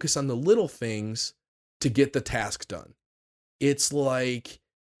to focus on the little things to get the task done. It's like,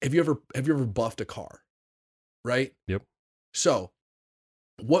 have you ever buffed a car? Right? Yep. So,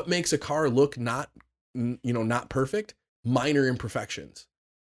 what makes a car look not perfect? Minor imperfections.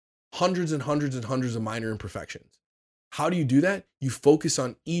 Hundreds and hundreds and hundreds of minor imperfections. How do you do that? You focus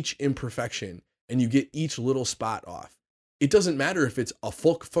on each imperfection and you get each little spot off. It doesn't matter if it's a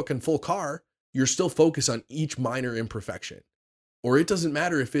fucking full car, you're still focused on each minor imperfection. Or it doesn't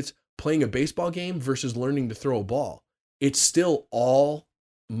matter if it's playing a baseball game versus learning to throw a ball. It's still all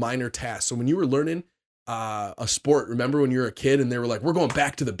minor tasks. So when you were learning a sport, remember when you were a kid and they were like, we're going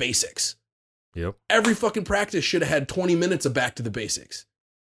back to the basics. Yep. Every fucking practice should have had 20 minutes of back to the basics.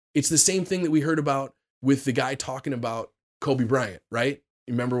 It's the same thing that we heard about with the guy talking about Kobe Bryant, right?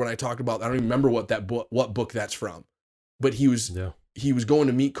 You remember when I talked about, I don't even remember what book that's from, but he was going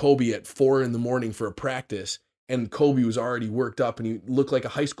to meet Kobe at 4 a.m. for a practice, and Kobe was already worked up and he looked like a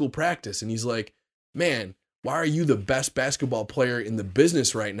high school practice. And he's like, man, why are you the best basketball player in the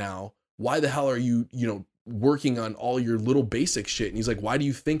business right now? Why the hell are you, working on all your little basic shit? And he's like, why do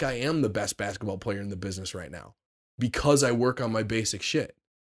you think I am the best basketball player in the business right now? Because I work on my basic shit.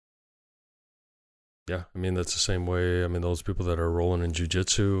 Yeah, I mean, that's the same way. I mean, those people that are rolling in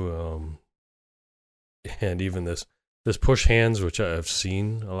jiu-jitsu, and even this push hands, which I've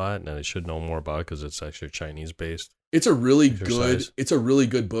seen a lot, and I should know more about because it's actually Chinese-based. It's a really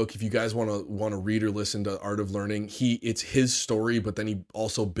good book if you guys want to read or listen to Art of Learning. It's his story, but then he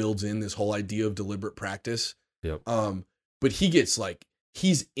also builds in this whole idea of deliberate practice. Yep. But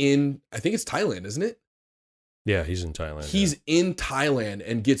he's in, I think it's Thailand, isn't it? Yeah, he's in Thailand. He's in Thailand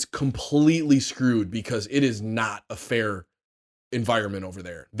and gets completely screwed because it is not a fair environment over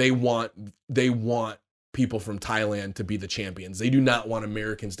there. They want people from Thailand to be the champions. They do not want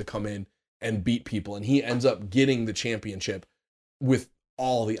Americans to come in and beat people. And he ends up getting the championship with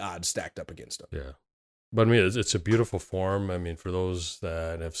all the odds stacked up against him. Yeah. But I mean, it's a beautiful form. I mean, for those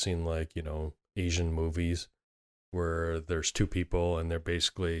that have seen Asian movies where there's two people and they're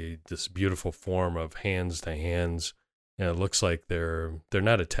basically this beautiful form of hands to hands. And it looks like they're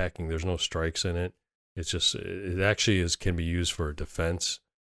not attacking. There's no strikes in it. It's just, it actually can be used for defense,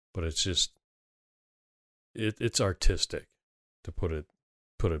 but it's just, it's artistic, to put it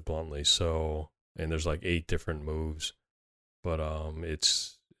bluntly. So, and there's 8 different moves, but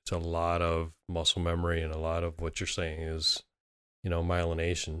it's a lot of muscle memory, and a lot of what you're saying is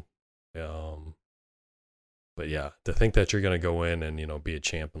myelination. But yeah, to think that you're going to go in and be a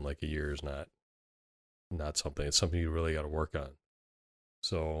champ in a year is not something. It's something you really got to work on.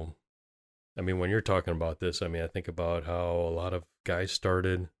 So, I mean, when you're talking about this, I mean, I think about how a lot of guys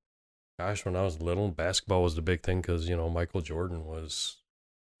started. Gosh, when I was little, basketball was the big thing because Michael Jordan was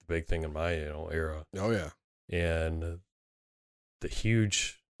the big thing in my era. Oh yeah. And the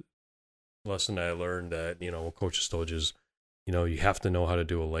huge lesson I learned that coaches told you is you have to know how to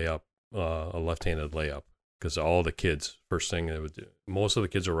do a layup, a left-handed layup, because all the kids, first thing they would do, most of the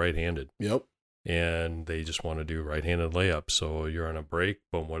kids are right-handed. Yep. And they just want to do right-handed layups. So you're on a break,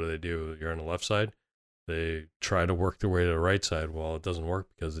 boom, what do? You're on the left side. They try to work their way to the right side. Well, it doesn't work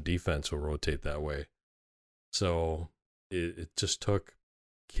because the defense will rotate that way. So it just took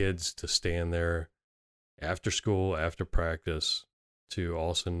kids to stand there after school, after practice, to all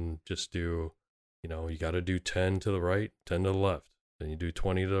of a sudden just do, you got to do 10 to the right, 10 to the left. Then you do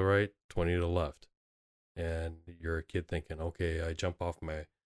 20 to the right, 20 to the left. And you're a kid thinking, okay, I jump off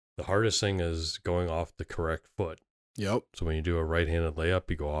the hardest thing is going off the correct foot. Yep. So when you do a right-handed layup,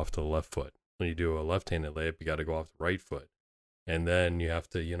 you go off to the left foot. When you do a left-handed layup, you got to go off the right foot. And then you have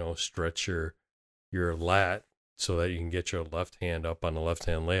to, stretch your lat so that you can get your left hand up on the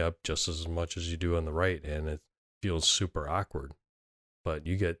left-hand layup just as much as you do on the right. And it feels super awkward. but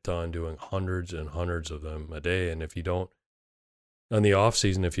you get done doing hundreds and hundreds of them a day. And if you don't, on the off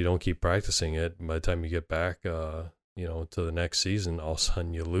season, if you don't keep practicing it, by the time you get back, to the next season, all of a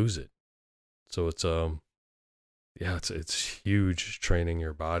sudden you lose it. So it's huge training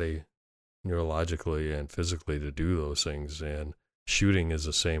your body neurologically and physically to do those things. And shooting is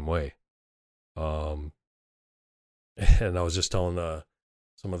the same way. And I was just telling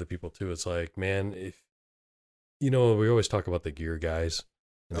some other people too, it's like, man, if, we always talk about the gear guys,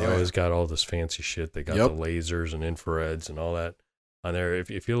 and they always got all this fancy shit. They got the lasers and infrareds and all that on there.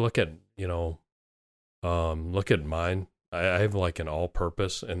 If you look at, look at mine, I have like an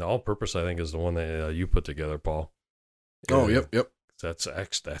all-purpose, and the all-purpose I think is the one that you put together, Paul. Oh, And yep. That's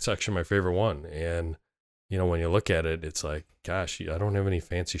actually my favorite one. And when you look at it, it's like, gosh, I don't have any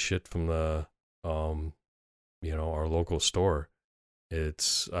fancy shit from the our local store.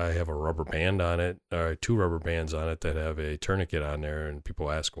 I have a rubber band on it, or 2 rubber bands on it that have a tourniquet on there, and people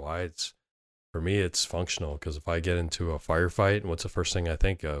ask why. For me, it's functional, because if I get into a firefight, what's the first thing I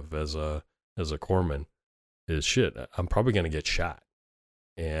think of as a corpsman is, shit, I'm probably going to get shot.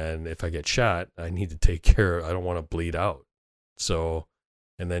 And if I get shot, I need to take care. I don't want to bleed out. So,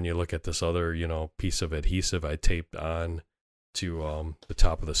 and then you look at this other, piece of adhesive I taped on to the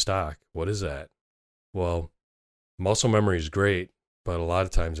top of the stock. What is that? Well, muscle memory is great, but a lot of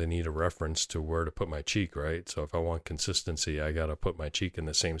times I need a reference to where to put my cheek, right? So if I want consistency, I got to put my cheek in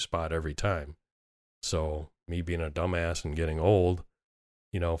the same spot every time. So me being a dumbass and getting old,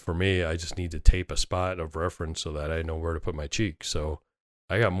 for me, I just need to tape a spot of reference so that I know where to put my cheek. So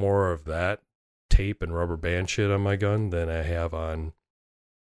I got more of that tape and rubber band shit on my gun than I have on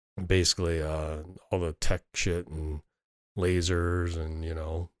basically all the tech shit and lasers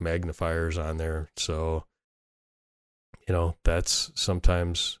and, magnifiers on there. So, that's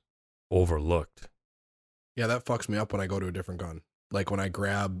sometimes overlooked. Yeah, that fucks me up when I go to a different gun. Like when I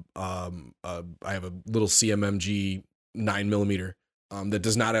grab, I have a little CMMG 9mm that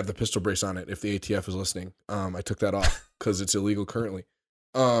does not have the pistol brace on it. If the ATF is listening, I took that off because it's illegal currently.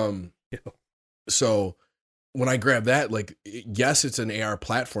 So when I grab that, like, yes, it's an AR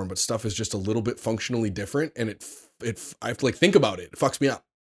platform, but stuff is just a little bit functionally different, and I have to like think about it. It fucks me up.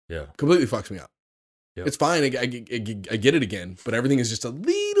 Yeah, completely fucks me up. Yep. It's fine. I get it again, but everything is just a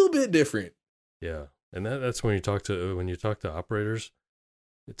little bit different. Yeah, and that's when you talk to operators.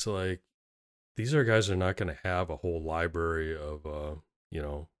 It's like, these are guys that are not going to have a whole library of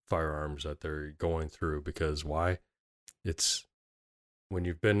firearms that they're going through, because why? It's when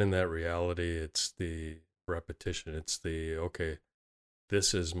you've been in that reality, it's the repetition. It's the, okay,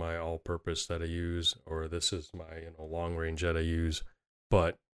 this is my all-purpose that I use, or this is my long range that I use,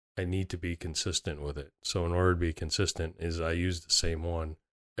 but I need to be consistent with it. So in order to be consistent, is I use the same one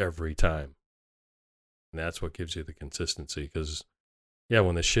every time, and that's what gives you the consistency. Because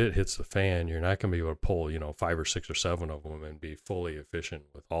when the shit hits the fan, you're not going to be able to pull 5 or 6 or 7 of them and be fully efficient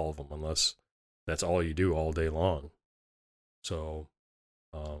with all of them, unless that's all you do all day long. So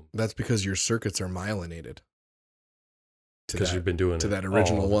that's because your circuits are myelinated. Because you've been doing to that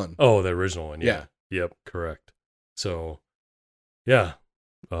original one. Oh, the original one. Yeah. Yep. Correct. So, yeah.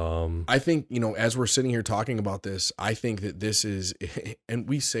 I think, as we're sitting here talking about this, I think that this is, and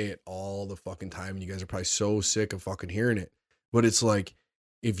we say it all the fucking time, and you guys are probably so sick of fucking hearing it, but it's like,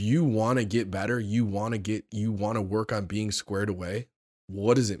 if you want to get better, you want to work on being squared away.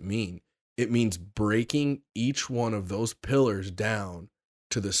 What does it mean? It means breaking each one of those pillars down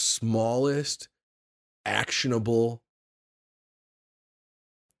to the smallest actionable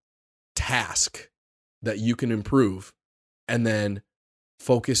task that you can improve, and then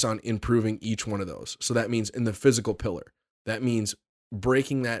focus on improving each one of those. So that means in the physical pillar, that means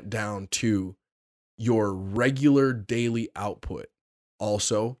breaking that down to your regular daily output,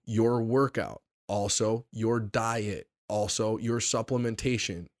 also your workout, also your diet, also your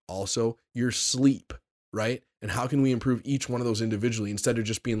supplementation, also your sleep, right? And how can we improve each one of those individually, instead of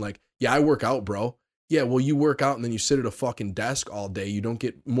just being like, yeah, I work out, bro. Yeah, well, you work out and then you sit at a fucking desk all day. You don't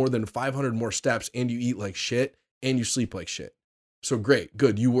get more than 500 more steps, and you eat like shit, and you sleep like shit. So great,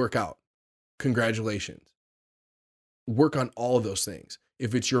 good, you work out. Congratulations. Work on all of those things.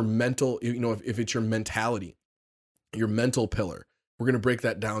 If it's your mental, if it's your mentality, your mental pillar, we're going to break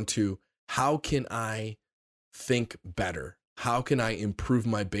that down to, how can I think better? How can I improve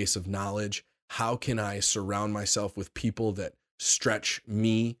my base of knowledge? How can I surround myself with people that stretch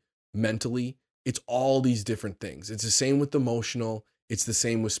me mentally? It's all these different things. It's the same with emotional. It's the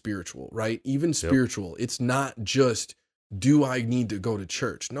same with spiritual, right? Even spiritual. It's not just, do I need to go to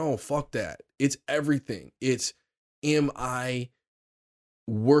church? No, fuck that. It's everything. It's, am I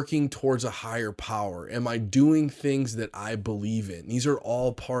working towards a higher power? Am I doing things that I believe in? These are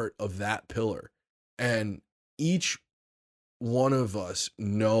all part of that pillar. And each one of us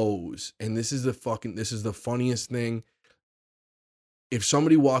knows, and this is the funniest thing. If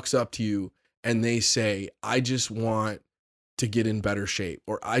somebody walks up to you and they say, I just want to get in better shape,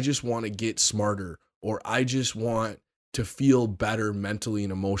 or I just want to get smarter, or I just want to feel better mentally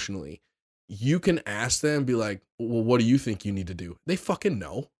and emotionally, you can ask them, be like, well, what do you think you need to do? They fucking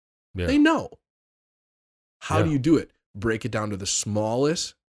know. Yeah. They know. How do Yeah. you do it? Break it down to the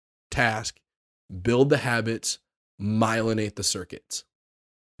smallest task, build the habits, myelinate the circuits.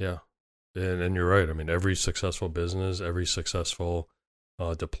 Yeah. And you're right. I mean, every successful business, every successful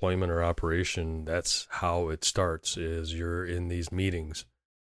deployment or operation, that's how it starts, is you're in these meetings.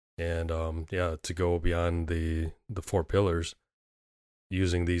 And to go beyond the 4 pillars,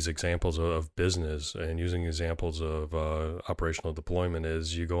 using these examples of business and using examples of operational deployment,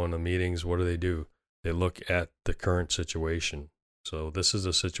 is you go into meetings, what do? They look at the current situation. So this is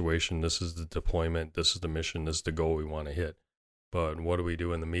the situation, this is the deployment, this is the mission, this is the goal we want to hit. But what do we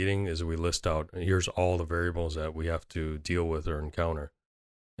do in the meeting is we list out, here's all the variables that we have to deal with or encounter.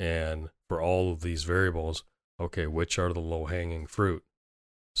 And for all of these variables, okay, which are the low-hanging fruit?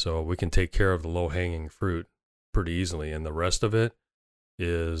 So we can take care of the low-hanging fruit pretty easily. And the rest of it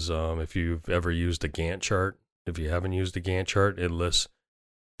is, if you've ever used a Gantt chart, if you haven't used a Gantt chart, it lists,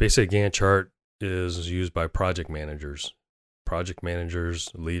 basically a Gantt chart is used by project managers,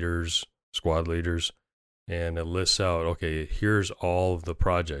 leaders, squad leaders, and it lists out, okay, here's all of the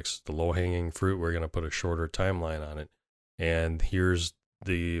projects, the low-hanging fruit, we're going to put a shorter timeline on it. And here's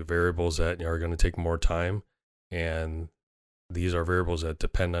the variables that are going to take more time. And these are variables that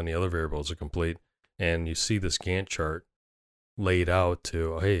depend on the other variables to complete. And you see this Gantt chart laid out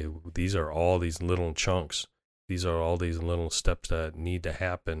to, hey, these are all these little chunks. These are all these little steps that need to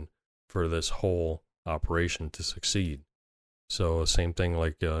happen for this whole operation to succeed. So same thing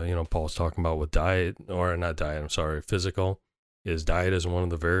like, Paul's talking about with diet, or not diet, I'm sorry, physical, is diet is one of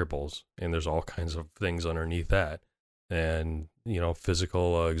the variables. And there's all kinds of things underneath that. And,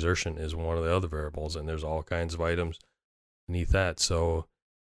 physical exertion is one of the other variables. And there's all kinds of items beneath that. So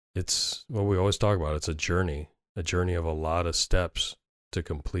it's what we always talk about. It's a journey of a lot of steps to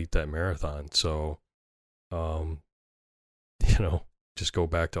complete that marathon. So, just go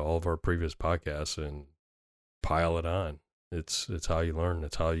back to all of our previous podcasts and pile it on. It's how you learn.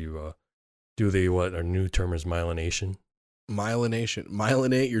 It's how you do what our new term is myelination.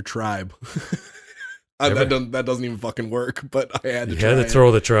 Myelinate your tribe. That doesn't even fucking work, but I had to try it. You had to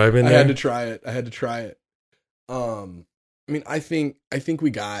throw the tribe in there? I had to try it. I think we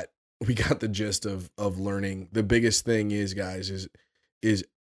got the gist of learning. The biggest thing is, guys, is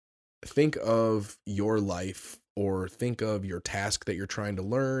think of your life, or think of your task that you're trying to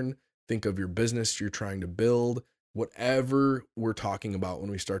learn, think of your business you're trying to build, whatever we're talking about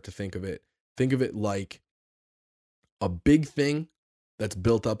when we start to think of it like a big thing that's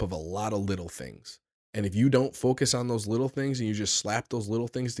built up of a lot of little things. And if you don't focus on those little things and you just slap those little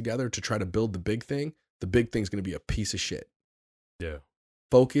things together to try to build the big thing's going to be a piece of shit. Yeah.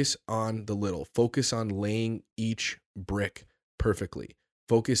 Focus on the little. Focus on laying each brick perfectly.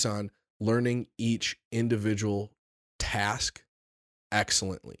 Focus on learning each individual task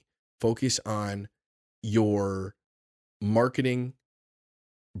excellently. Focus on your marketing.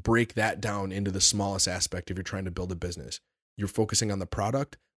 Break that down into the smallest aspect if you're trying to build a business. You're focusing on the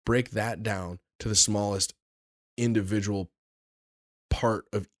product. Break that down to the smallest individual part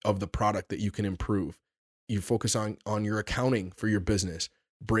of the product that you can improve. You focus on your accounting for your business.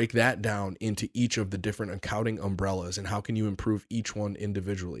 Break that down into each of the different accounting umbrellas and how can you improve each one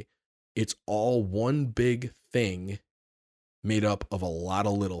individually. It's all one big thing made up of a lot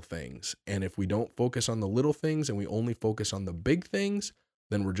of little things. And if we don't focus on the little things and we only focus on the big things,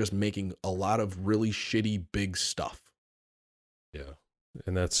 then we're just making a lot of really shitty big stuff. Yeah.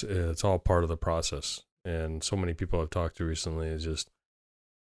 And it's all part of the process. And so many people I've talked to recently is just,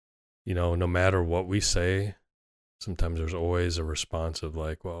 no matter what we say, sometimes there's always a response of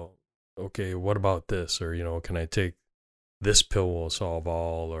like, well, okay, what about this? Or, can I take this pill will solve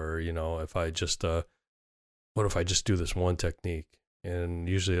all? Or, if I just, what if I just do this one technique? And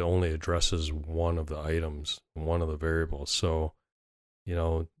usually it only addresses one of the items, one of the variables. So,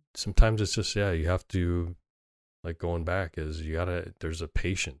 sometimes it's just, you have to, like going back is there's a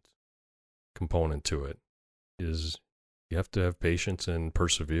patient component to it. Is you have to have patience and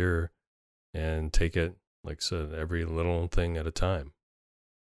persevere and take it, like I said, every little thing at a time.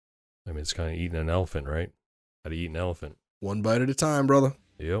 I mean, it's kind of eating an elephant, right? How to eat an elephant. One bite at a time, brother.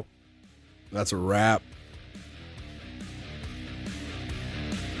 Yep. That's a wrap.